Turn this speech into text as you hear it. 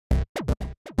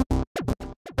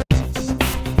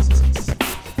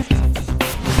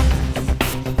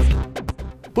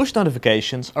Push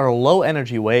notifications are a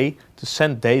low-energy way to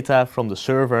send data from the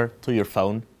server to your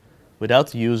phone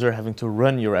without the user having to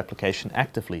run your application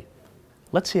actively.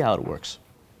 Let's see how it works.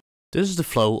 This is the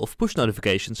flow of push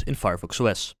notifications in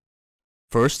FirefoxOS.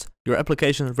 First, your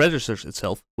application registers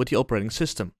itself with the operating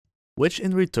system, which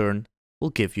in return will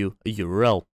give you a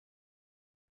URL.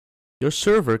 Your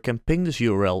server can ping this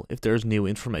URL if there is new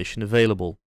information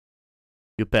available.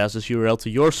 You pass this URL to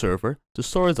your server to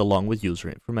store it along with user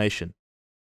information.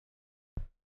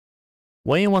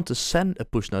 When you want to send a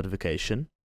push notification,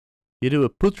 you do a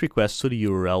put request to the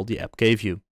URL the app gave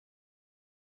you.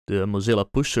 The Mozilla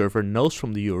push server knows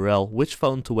from the URL which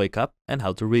phone to wake up and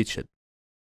how to reach it.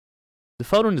 The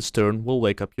phone in its turn will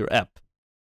wake up your app.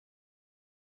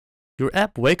 Your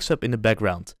app wakes up in the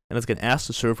background and it can ask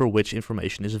the server which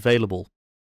information is available.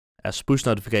 As push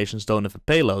notifications don't have a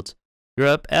payload, your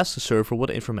app asks the server what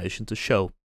information to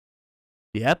show.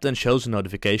 The app then shows a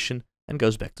notification and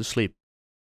goes back to sleep.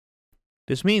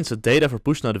 This means that data for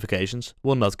push notifications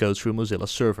will not go through Mozilla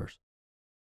servers.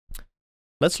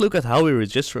 Let's look at how we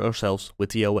register ourselves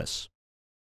with the OS.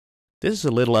 This is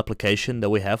a little application that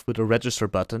we have with a register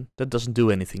button that doesn't do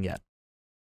anything yet.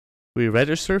 We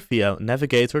register via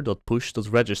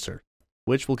navigator.push.register,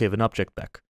 which will give an object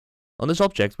back. On this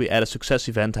object we add a success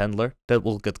event handler that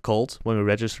will get called when we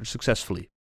register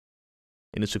successfully.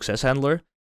 In the success handler,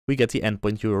 we get the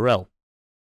endpoint URL.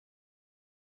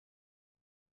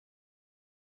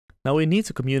 Now we need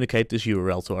to communicate this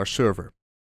URL to our server.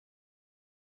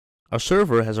 Our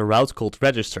server has a route called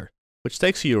register, which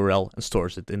takes the URL and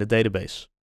stores it in the database.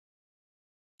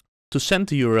 To send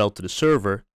the URL to the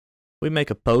server, we make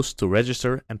a post to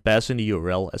register and pass in the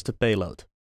URL as the payload.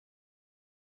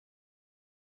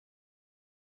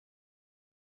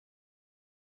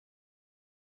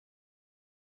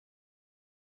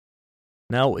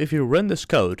 Now if you run this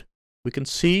code, we can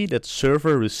see that the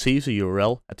server receives a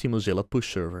URL at the Mozilla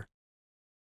push server.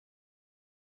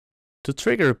 To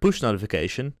trigger a push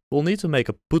notification, we'll need to make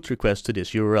a put request to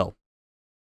this URL.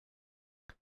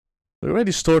 We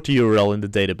already stored the URL in the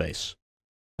database.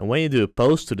 And when you do a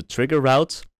post to the trigger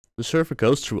route, the server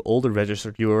goes through all the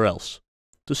registered URLs.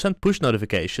 To send push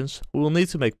notifications, we will need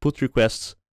to make put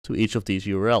requests to each of these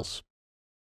URLs.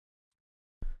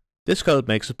 This code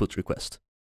makes a put request.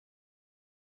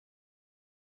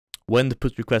 When the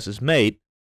put request is made,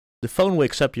 the phone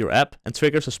wakes up your app and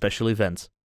triggers a special event.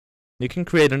 You can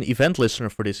create an event listener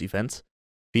for this event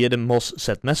via the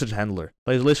MozSetMessage handler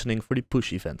by listening for the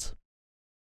push event.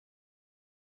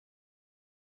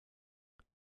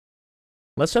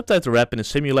 Let's update the app in a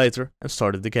simulator and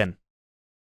start it again.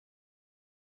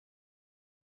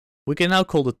 We can now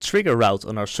call the trigger route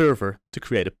on our server to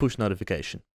create a push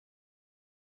notification.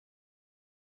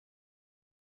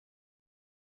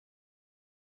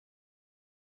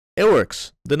 It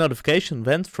works! The notification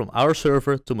went from our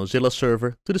server to Mozilla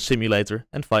server to the simulator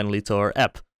and finally to our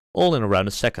app, all in around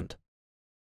a second.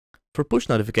 For push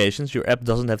notifications, your app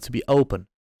doesn't have to be open,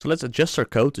 so let's adjust our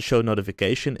code to show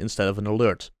notification instead of an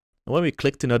alert. And when we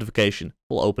click the notification,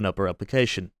 we'll open up our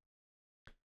application.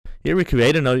 Here we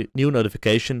create a new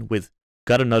notification with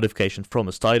got a notification from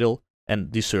as title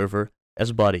and the server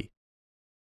as body.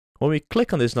 When we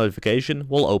click on this notification,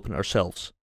 we'll open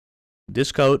ourselves.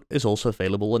 This code is also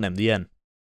available in MDN.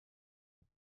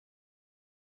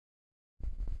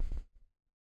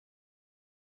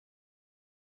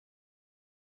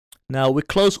 Now we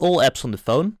close all apps on the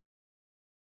phone.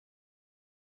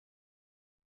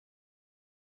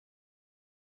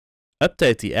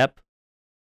 Update the app.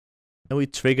 And we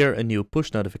trigger a new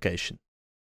push notification.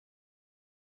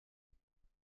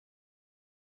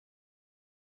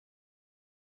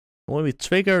 When we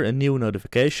trigger a new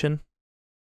notification,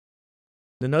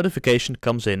 the notification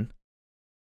comes in,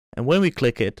 and when we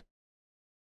click it,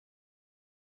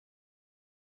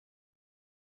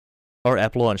 our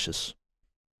app launches.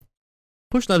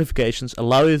 Push notifications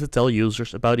allow you to tell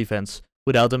users about events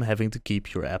without them having to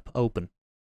keep your app open.